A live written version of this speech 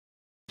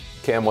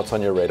Cam, what's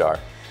on your radar?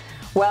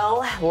 Well,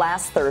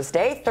 last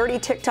Thursday, 30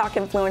 TikTok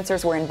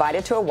influencers were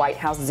invited to a White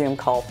House Zoom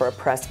call for a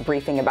press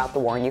briefing about the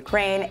war in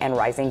Ukraine and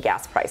rising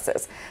gas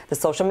prices. The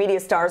social media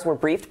stars were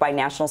briefed by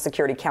National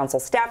Security Council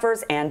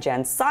staffers and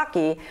Jen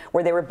Psaki,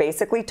 where they were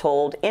basically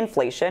told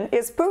inflation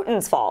is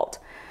Putin's fault.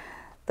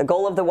 The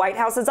goal of the White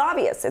House is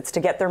obvious. It's to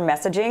get their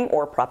messaging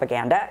or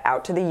propaganda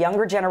out to the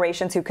younger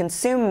generations who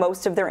consume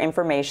most of their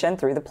information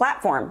through the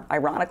platform.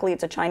 Ironically,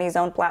 it's a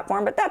Chinese-owned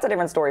platform, but that's a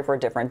different story for a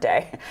different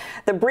day.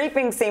 The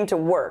briefing seemed to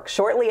work.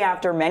 Shortly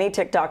after, many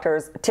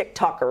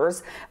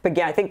TikTokers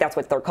began, I think that's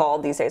what they're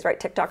called these days, right?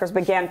 TikTokers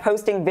began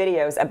posting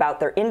videos about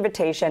their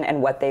invitation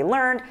and what they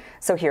learned.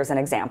 So here's an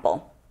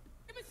example.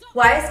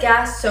 Why is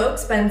gas so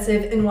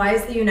expensive, and why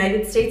is the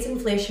United States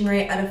inflation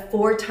rate at a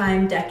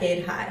 4-time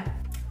decade high?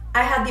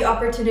 I had the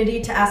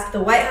opportunity to ask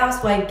the White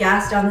House why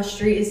gas down the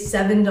street is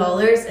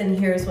 $7, and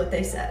here's what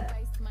they said.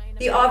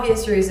 The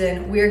obvious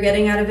reason: we are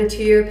getting out of a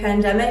 2-year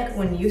pandemic.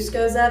 When use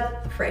goes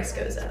up, price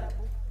goes up.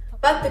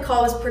 But the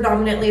call was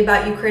predominantly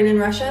about Ukraine and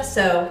Russia,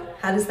 so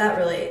how does that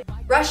relate?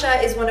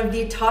 Russia is one of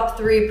the top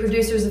 3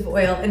 producers of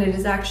oil, and it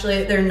is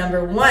actually their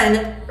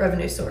 #1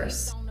 revenue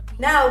source.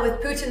 Now, with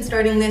Putin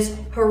starting this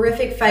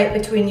horrific fight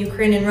between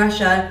Ukraine and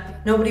Russia,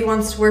 nobody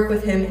wants to work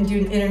with him and do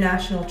an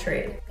international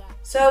trade.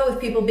 So with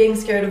people being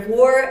scared of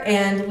war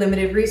and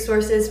limited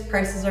resources,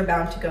 prices are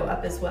bound to go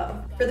up as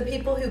well. For the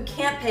people who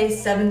can't pay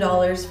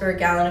 $7 for a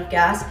gallon of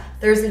gas,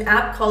 there's an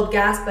app called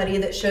Gas Buddy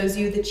that shows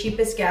you the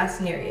cheapest gas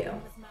near you,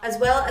 as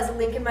well as a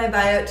link in my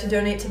bio to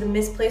donate to the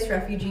misplaced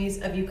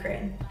refugees of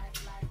Ukraine.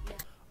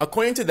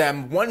 According to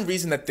them, one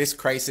reason that this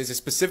crisis is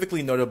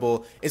specifically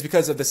notable is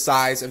because of the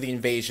size of the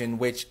invasion,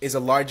 which is the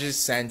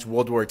largest since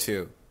World War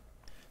II.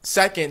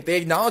 Second, they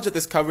acknowledge that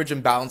this coverage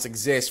imbalance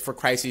exists for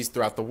crises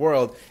throughout the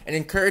world and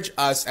encourage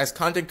us as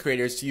content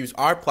creators to use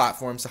our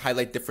platforms to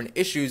highlight different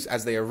issues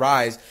as they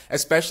arise,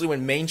 especially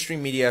when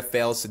mainstream media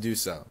fails to do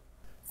so.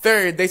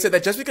 Third, they said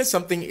that just because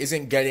something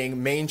isn't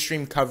getting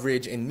mainstream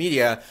coverage in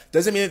media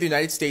doesn't mean that the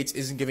United States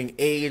isn't giving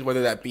aid,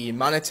 whether that be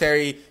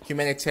monetary,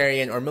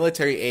 humanitarian, or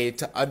military aid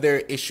to other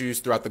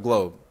issues throughout the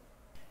globe.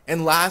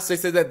 And last, they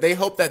said that they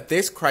hope that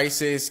this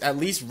crisis at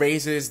least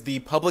raises the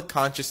public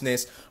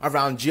consciousness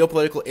around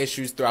geopolitical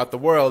issues throughout the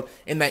world,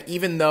 and that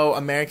even though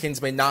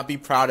Americans may not be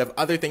proud of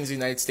other things the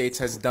United States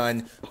has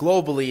done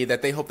globally,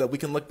 that they hope that we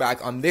can look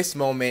back on this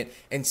moment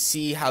and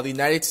see how the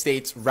United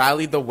States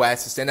rallied the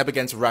West to stand up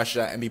against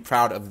Russia and be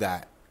proud of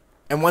that.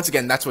 And once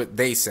again, that's what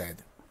they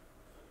said.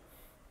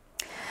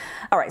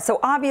 All right, so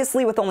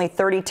obviously with only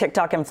 30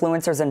 TikTok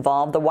influencers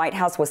involved, the White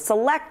House was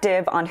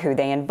selective on who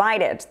they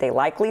invited. They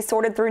likely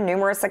sorted through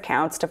numerous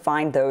accounts to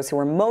find those who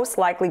were most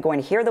likely going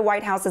to hear the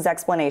White House's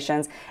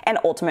explanations and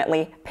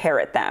ultimately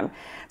parrot them.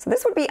 So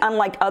this would be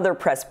unlike other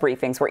press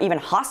briefings where even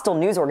hostile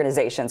news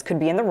organizations could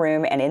be in the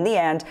room, and in the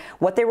end,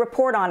 what they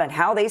report on and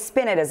how they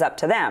spin it is up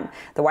to them.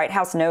 The White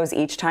House knows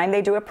each time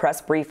they do a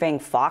press briefing,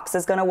 Fox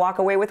is going to walk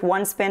away with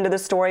one spin to the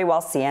story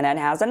while CNN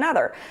has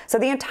another. So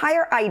the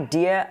entire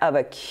idea of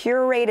a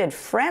curated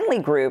friendly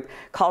group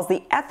calls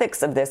the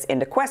ethics of this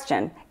into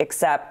question,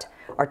 except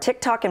are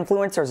TikTok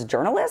influencers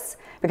journalists?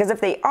 Because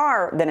if they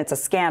are, then it's a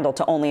scandal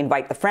to only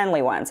invite the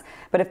friendly ones.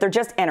 But if they're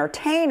just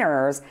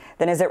entertainers,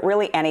 then is it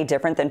really any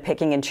different than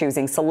picking and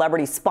choosing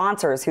celebrity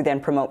sponsors who then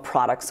promote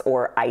products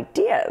or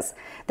ideas?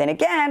 Then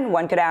again,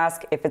 one could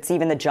ask if it's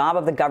even the job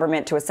of the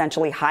government to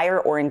essentially hire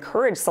or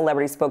encourage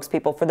celebrity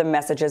spokespeople for the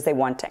messages they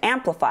want to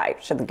amplify.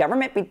 Should the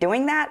government be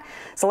doing that?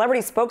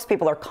 Celebrity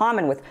spokespeople are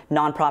common with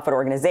nonprofit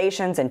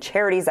organizations and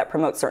charities that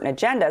promote certain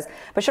agendas,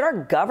 but should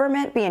our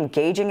government be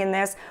engaging in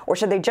this, or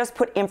should they just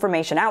put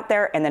information out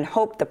there and then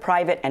hope the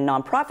private and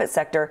nonprofit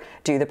sector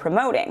do the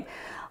promoting?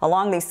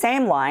 Along these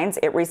same lines,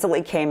 it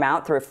recently came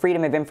out through a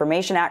Freedom of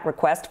Information Act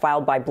request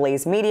filed by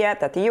Blaze Media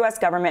that the U.S.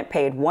 government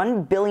paid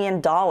 $1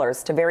 billion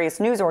to various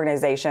news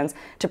organizations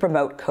to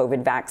promote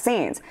COVID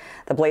vaccines.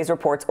 The Blaze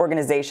reports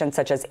organizations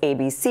such as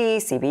ABC,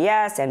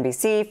 CBS,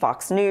 NBC,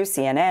 Fox News,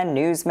 CNN,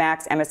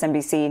 Newsmax,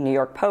 MSNBC, New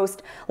York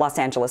Post, Los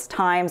Angeles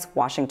Times,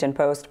 Washington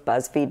Post,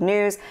 BuzzFeed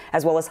News,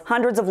 as well as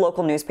hundreds of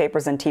local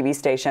newspapers and TV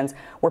stations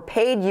were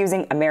paid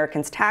using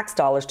Americans' tax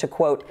dollars to,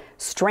 quote,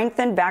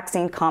 strengthen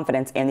vaccine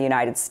confidence in the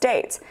United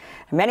States.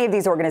 Many of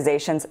these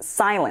organizations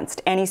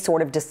silenced any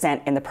sort of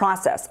dissent in the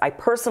process. I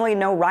personally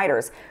know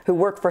writers who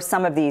worked for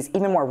some of these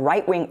even more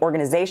right-wing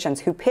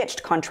organizations who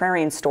pitched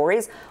contrarian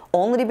stories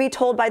only to be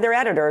told by their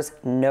editors,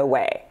 no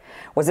way.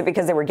 Was it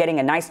because they were getting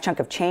a nice chunk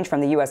of change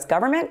from the U.S.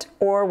 government,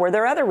 or were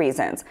there other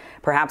reasons?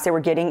 Perhaps they were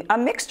getting a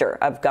mixture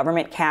of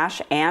government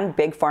cash and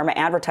big pharma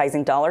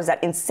advertising dollars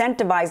that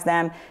incentivized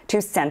them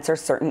to censor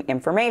certain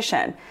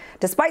information.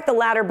 Despite the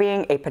latter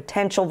being a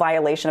potential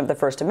violation of the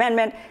First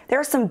Amendment, there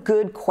are some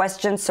good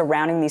questions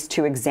surrounding these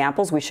two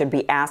examples we should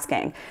be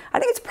asking. I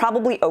think it's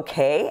probably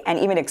okay and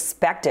even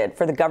expected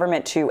for the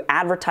government to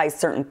advertise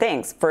certain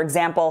things. For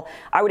example,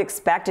 I would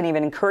expect and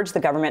even encourage the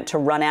government to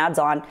run ads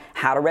on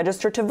how to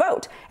register to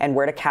vote and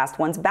where to cast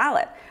one's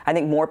ballot. I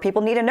think more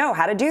people need to know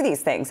how to do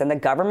these things, and the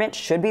government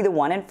should be the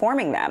one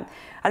informing them.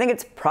 I think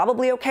it's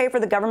probably okay for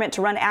the government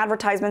to run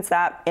advertisements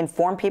that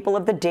inform people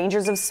of the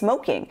dangers of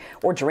smoking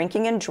or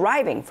drinking and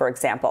driving, for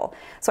example.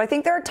 So I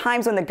think there are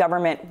times when the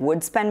government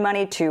would spend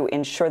money to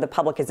ensure the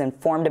public is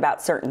informed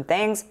about certain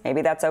things.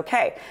 Maybe that's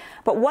okay.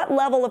 But what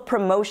level of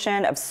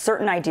promotion of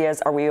certain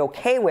ideas are we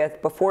okay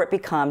with before it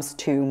becomes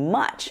too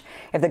much?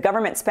 If the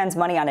government spends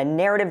money on a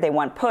narrative they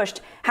want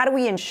pushed, how do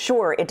we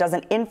ensure it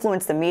doesn't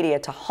influence the media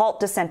to halt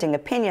dissenting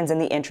opinions in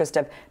the interest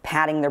of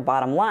padding their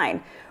bottom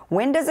line?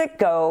 When does it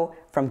go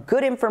from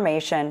good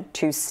information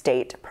to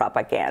state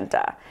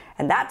propaganda?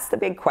 And that's the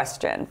big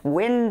question.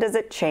 When does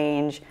it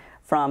change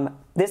from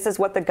this is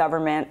what the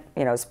government,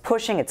 is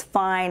pushing, it's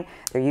fine,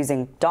 they're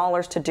using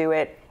dollars to do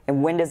it,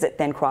 and when does it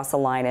then cross the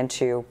line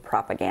into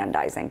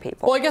propagandizing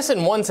people? Well, I guess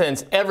in one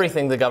sense,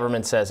 everything the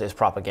government says is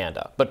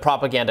propaganda. But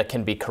propaganda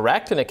can be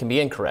correct and it can be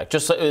incorrect.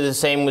 Just the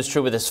same was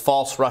true with this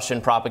false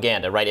Russian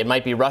propaganda, right? It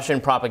might be Russian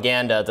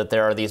propaganda that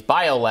there are these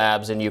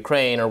biolabs in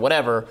Ukraine or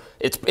whatever.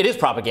 It is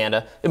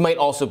propaganda. It might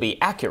also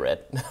be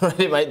accurate.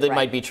 Right? It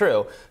might be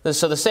true.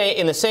 So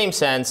in the same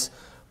sense,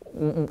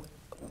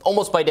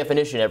 almost by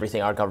definition,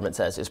 everything our government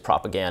says is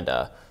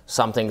propaganda.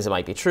 Some things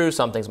might be true,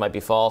 some things might be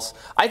false.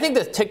 I think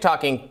that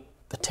TikToking?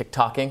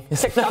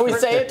 Is that how we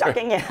say it?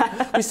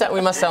 Yeah. We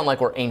must sound like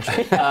we're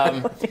ancient.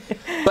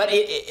 But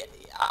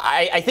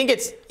I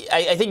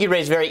think you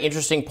raise very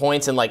interesting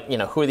points in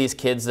who are these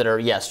kids that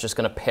are, just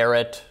going to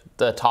parrot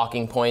the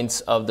talking points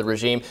of the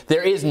regime.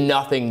 There is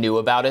nothing new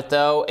about it,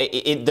 though.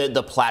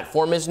 The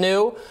platform is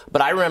new,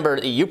 but I remember,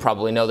 you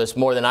probably know this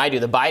more than I do,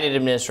 the Biden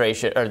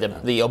administration, or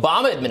the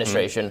Obama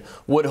administration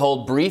would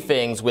hold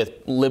briefings with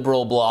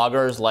liberal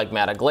bloggers like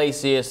Matt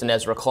Iglesias and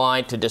Ezra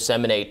Klein to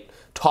disseminate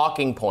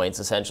talking points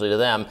essentially to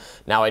them.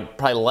 Now, I'd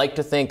probably like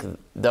to think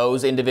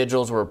those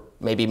individuals were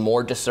maybe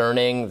more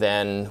discerning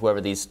than whoever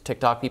these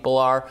TikTok people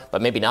are,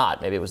 but maybe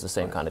not. Maybe it was the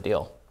same kind of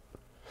deal.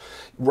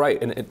 Right,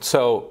 and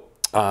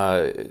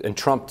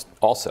Trump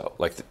also,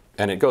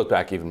 and it goes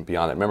back even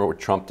beyond that. Remember what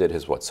Trump did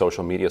his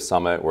social media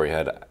summit where he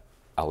had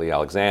Ali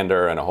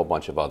Alexander and a whole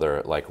bunch of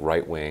other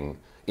right-wing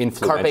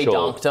influential.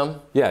 Carpe Donktum.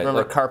 Yeah,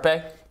 remember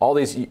Carpe? All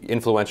these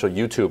influential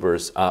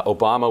YouTubers.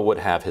 Obama would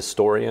have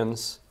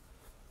historians.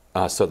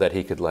 So that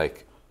he could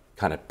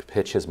kind of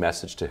pitch his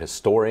message to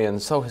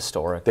historians. So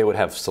historic. They would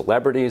have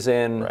celebrities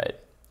in. Right.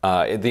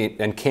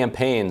 And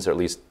campaigns, or at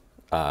least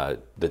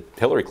the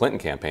Hillary Clinton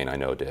campaign I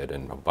know did,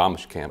 and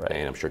Obama's campaign,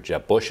 right. I'm sure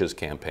Jeb Bush's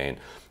campaign,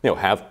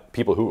 have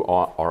people who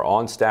are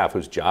on staff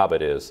whose job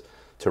it is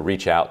to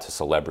reach out to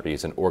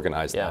celebrities and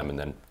organize them and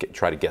then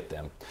try to get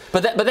them.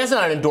 But that's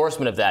not an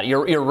endorsement of that.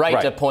 You're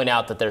right to point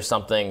out that there's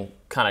something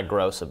kind of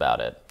gross about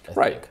it,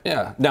 I think.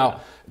 Yeah.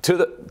 Now,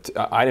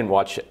 I didn't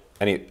watch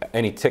any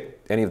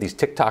of these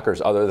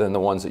TikTokers other than the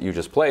ones that you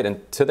just played,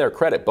 and to their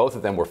credit, both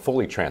of them were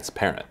fully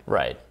transparent.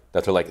 Right.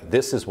 That they're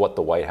this is what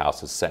the White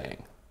House is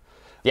saying.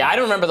 Yeah, I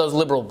don't remember those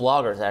liberal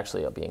bloggers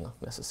actually being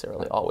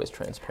necessarily always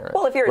transparent.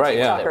 Well, if you're a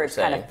TikToker, it's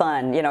kind of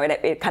fun.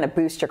 It kind of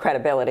boosts your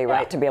credibility,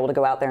 right? To be able to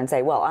go out there and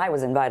say, well, I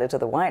was invited to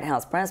the White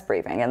House press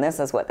briefing, and this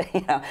is what,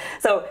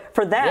 So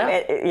for them,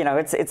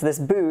 it's this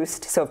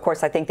boost. So, of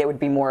course, I think they would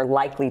be more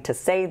likely to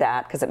say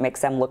that because it makes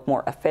them look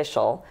more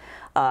official.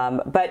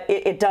 But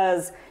it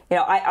does,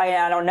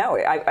 I don't know.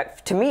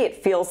 To me,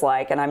 it feels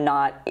like, and I'm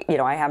not,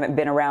 I haven't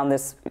been around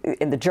this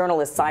in the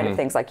journalist side of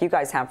things like you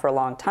guys have for a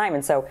long time.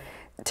 And so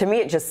to me,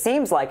 it just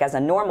seems like as a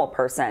normal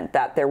person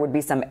that there would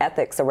be some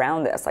ethics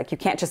around this. Like you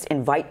can't just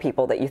invite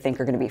people that you think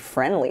are going to be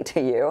friendly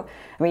to you.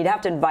 I mean, you'd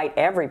have to invite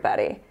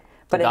everybody.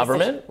 But the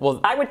government?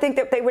 Well, I would think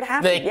that they would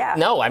have to, yeah.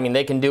 No, I mean,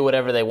 they can do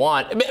whatever they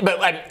want. But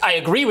I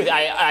agree with,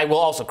 I will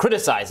also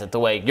criticize it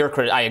the way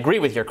I agree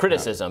with your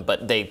criticism,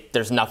 but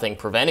there's nothing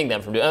preventing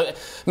them from doing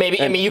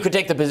maybe, I mean, you could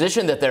take the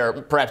position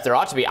that perhaps there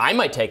ought to be. I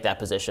might take that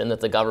position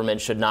that the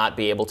government should not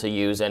be able to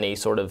use any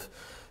sort of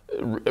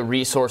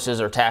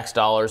resources or tax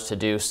dollars to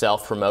do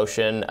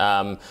self-promotion.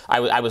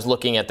 I was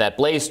looking at that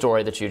Blaze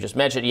story that you just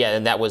mentioned,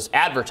 and that was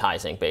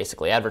advertising,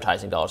 basically.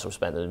 Advertising dollars were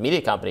spent in the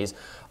media companies.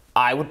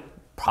 I would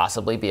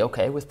possibly be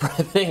okay with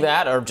prohibiting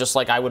that, or just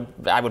like I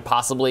would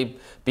possibly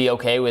be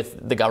okay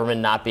with the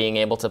government not being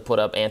able to put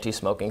up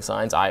anti-smoking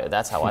signs.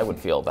 That's how I would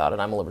feel about it.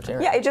 I'm a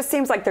libertarian. Yeah, it just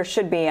seems like there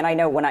should be, and I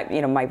know when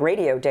my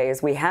radio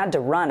days, we had to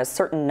run a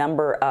certain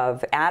number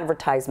of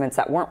advertisements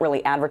that weren't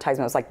really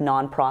advertisements, like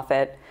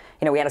nonprofit.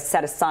 We had to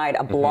set aside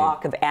a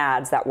block of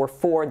ads that were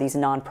for these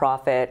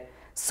nonprofit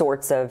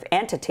sorts of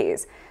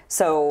entities.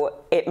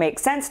 So it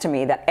makes sense to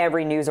me that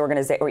every news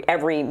organization, or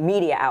every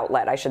media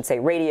outlet, I should say,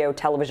 radio,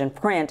 television,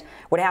 print,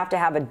 would have to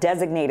have a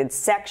designated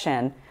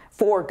section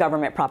for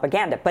government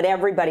propaganda. But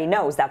everybody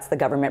knows that's the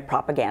government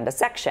propaganda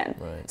section.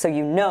 Right.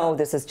 So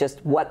this is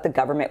just what the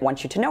government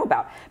wants you to know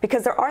about.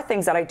 Because there are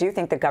things that I do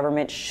think the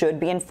government should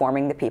be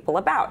informing the people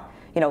about.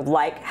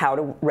 Like how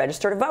to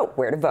register to vote,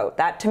 where to vote.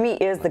 That, to me,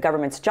 is the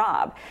government's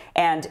job.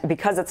 And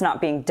because it's not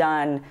being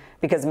done,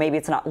 because maybe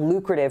it's not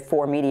lucrative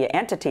for media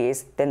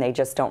entities, then they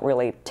just don't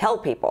really tell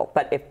people.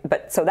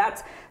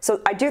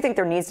 So I do think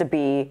there needs to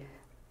be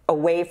a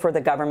way for the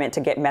government to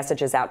get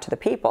messages out to the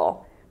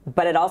people,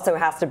 but it also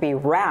has to be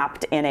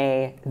wrapped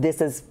in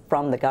this is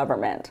from the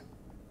government.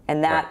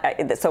 And that,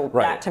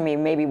 that to me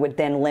maybe would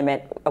then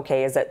limit,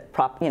 okay, is it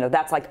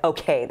that's like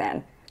okay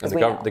then. And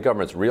the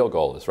government's real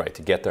goal is,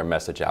 to get their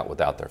message out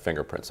without their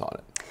fingerprints on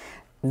it.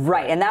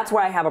 Right, and that's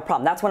where I have a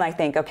problem. That's when I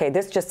think, okay,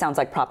 this just sounds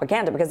like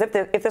propaganda, because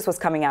if this was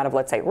coming out of,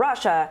 let's say,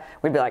 Russia,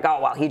 we'd be like,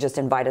 oh, well, he just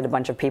invited a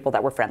bunch of people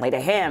that were friendly to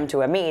him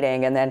to a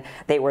meeting, and then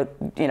they were,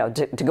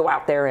 to go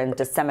out there and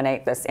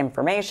disseminate this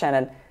information,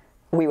 and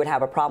we would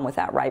have a problem with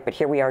that, right? But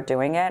here we are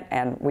doing it,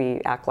 and we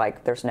act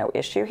like there's no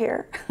issue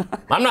here.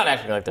 I'm not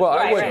acting like there's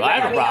no issue. I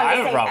have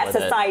a problem with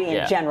it. Society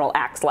in general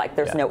acts like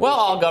there's no issue. Well,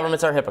 all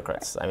governments are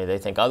hypocrites. I mean, they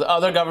think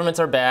other governments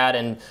are bad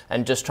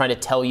and just trying to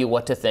tell you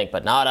what to think,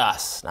 but not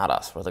us. Not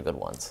us. We're the good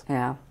ones.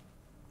 Yeah.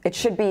 It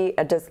should be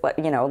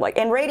like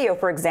in radio,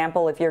 for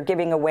example, if you're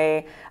giving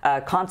away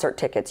concert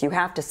tickets, you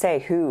have to say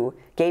who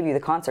gave you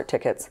the concert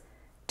tickets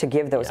to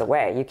give those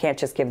away. You can't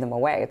just give them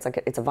away.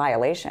 It's a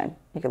violation.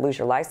 You could lose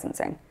your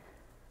licensing.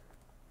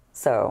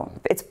 So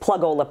it's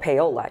plugola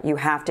payola. You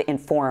have to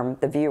inform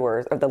the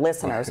viewers or the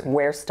listeners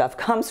where stuff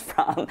comes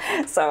from.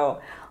 So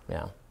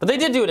yeah, but they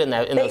did do it in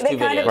those two videos. They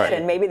kind of did,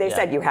 and maybe they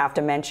said you have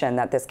to mention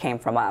that this came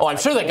from us. Oh, I'm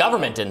sure the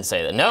government didn't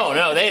say that.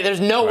 No, there's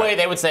no way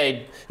they would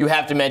say you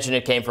have to mention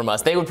it came from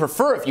us. They would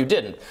prefer if you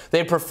didn't.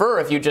 They'd prefer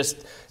if you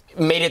just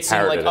made it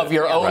seem like of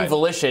your own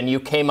volition you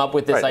came up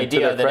with this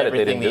idea that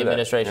everything the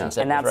administration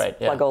said was right.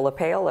 And that's plugola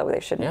payola. They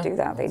shouldn't do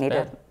that.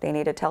 They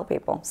need to tell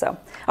people. So,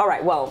 all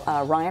right. Well,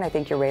 Ryan, I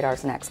think your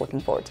radar's next.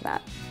 Looking forward to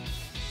that.